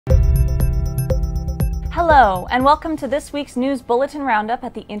Hello, and welcome to this week's News Bulletin Roundup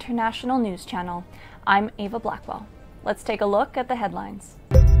at the International News Channel. I'm Avaah Blackwell. Let's take a look at the headlines.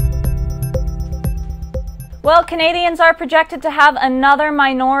 Well, Canadians are projected to have another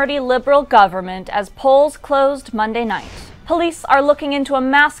minority Liberal government as polls closed Monday night. Police are looking into a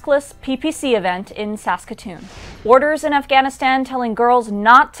maskless PPC event in Saskatoon. Orders in Afghanistan telling girls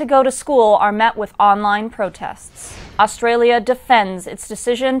not to go to school are met with online protests. Australia defends its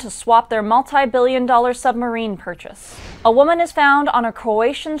decision to swap their multi-billion-dollar submarine purchase. A woman is found on a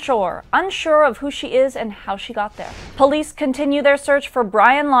Croatian shore, unsure of who she is and how she got there. Police continue their search for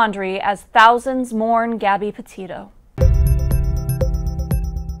Brian Laundrie as thousands mourn Gabby Petito.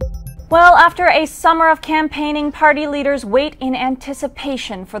 Well, after a summer of campaigning, party leaders wait in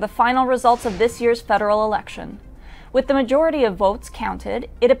anticipation for the final results of this year's federal election. With the majority of votes counted,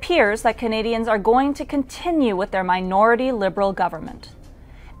 it appears that Canadians are going to continue with their minority Liberal government.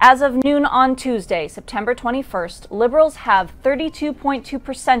 As of noon on Tuesday, September 21st, Liberals have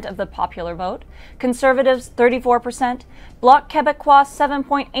 32.2% of the popular vote, Conservatives 34%, Bloc Québécois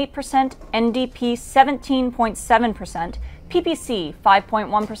 7.8%, NDP 17.7%, PPC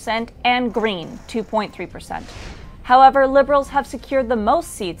 5.1%, and Green 2.3%. However, Liberals have secured the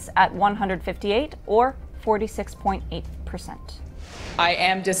most seats at 158, or 46.8%. I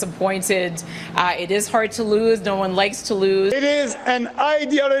am disappointed. It is hard to lose. No one likes to lose. It is an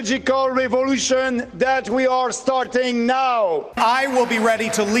ideological revolution that we are starting now. I will be ready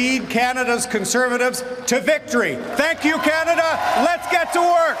to lead Canada's Conservatives to victory. Thank you, Canada. Let's get to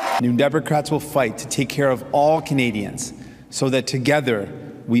work. New Democrats will fight to take care of all Canadians so that together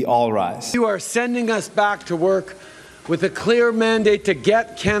we all rise. You are sending us back to work with a clear mandate to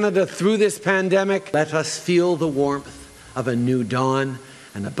get Canada through this pandemic. Let us feel the warmth of a new dawn,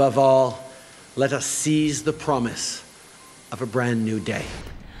 and above all, let us seize the promise of a brand new day.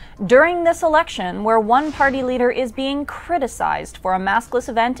 During this election, where one party leader is being criticized for a maskless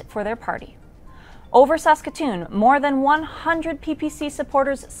event for their party. Over Saskatoon, more than 100 PPC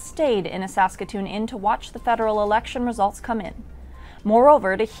supporters stayed in a Saskatoon Inn to watch the federal election results come in.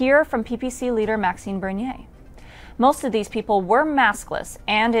 Moreover, to hear from PPC leader Maxime Bernier. Most of these people were maskless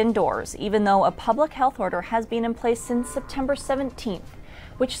and indoors, even though a public health order has been in place since September 17th,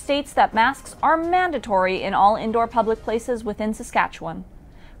 which states that masks are mandatory in all indoor public places within Saskatchewan.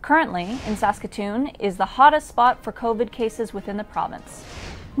 Currently, in Saskatoon is the hottest spot for COVID cases within the province.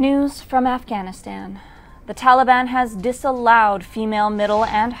 News from Afghanistan. The Taliban has disallowed female middle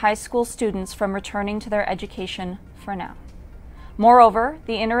and high school students from returning to their education for now. Moreover,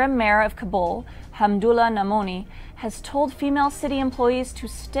 the interim mayor of Kabul, Hamdullah Namoni, has told female city employees to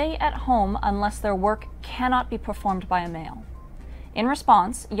stay at home unless their work cannot be performed by a male. In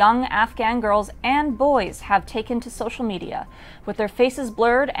response, young Afghan girls and boys have taken to social media, with their faces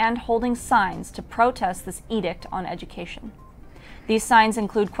blurred and holding signs to protest this edict on education. These signs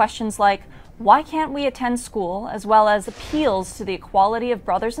include questions like, "Why can't we attend school?" as well as appeals to the equality of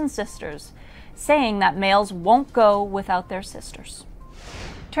brothers and sisters, saying that males won't go without their sisters.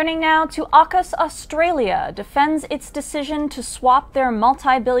 Turning now to AUKUS Australia defends its decision to swap their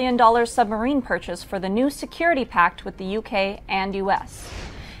multi-billion-dollar submarine purchase for the new security pact with the UK and US.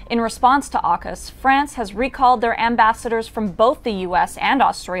 In response to AUKUS, France has recalled their ambassadors from both the US and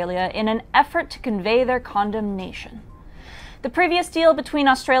Australia in an effort to convey their condemnation. The previous deal between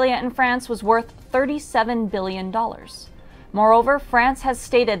Australia and France was worth $37 billion. Moreover, France has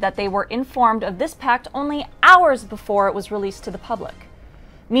stated that they were informed of this pact only hours before it was released to the public.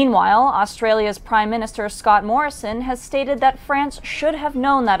 Meanwhile, Australia's Prime Minister Scott Morrison has stated that France should have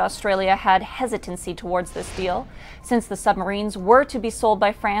known that Australia had hesitancy towards this deal, since the submarines were to be sold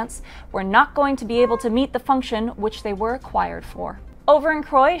by France, were not going to be able to meet the function which they were acquired for. Over in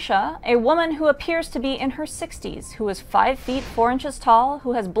Croatia, a woman who appears to be in her 60s, who is 5 feet 4 inches tall,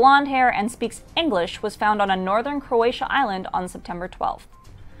 who has blonde hair and speaks English, was found on a northern Croatia island on September 12th.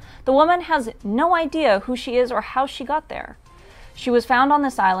 The woman has no idea who she is or how she got there. She was found on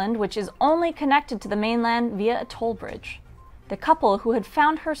this island, which is only connected to the mainland via a toll bridge. The couple who had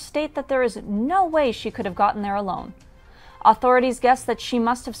found her state that there is no way she could have gotten there alone. Authorities guess that she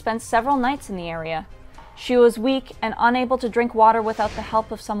must have spent several nights in the area. She was weak and unable to drink water without the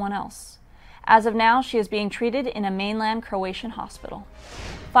help of someone else. As of now, she is being treated in a mainland Croatian hospital.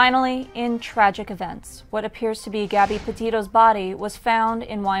 Finally, in tragic events, what appears to be Gabby Petito's body was found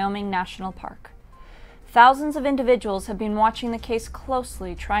in Wyoming National Park. Thousands of individuals have been watching the case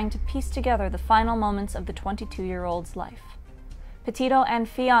closely, trying to piece together the final moments of the 22-year-old's life. Petito and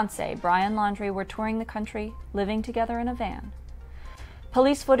fiancé Brian Laundrie were touring the country, living together in a van.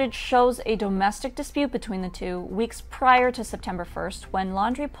 Police footage shows a domestic dispute between the two weeks prior to September 1st, when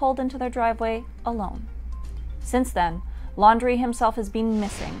Laundrie pulled into their driveway alone. Since then, Laundrie himself has been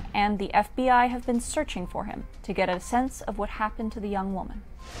missing, and the FBI have been searching for him to get a sense of what happened to the young woman.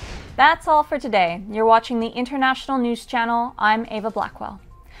 That's all for today. You're watching the International News Channel. I'm Avaah Blackwell.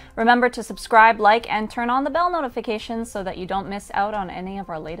 Remember to subscribe, like, and turn on the bell notifications so that you don't miss out on any of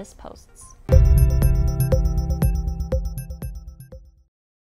our latest posts.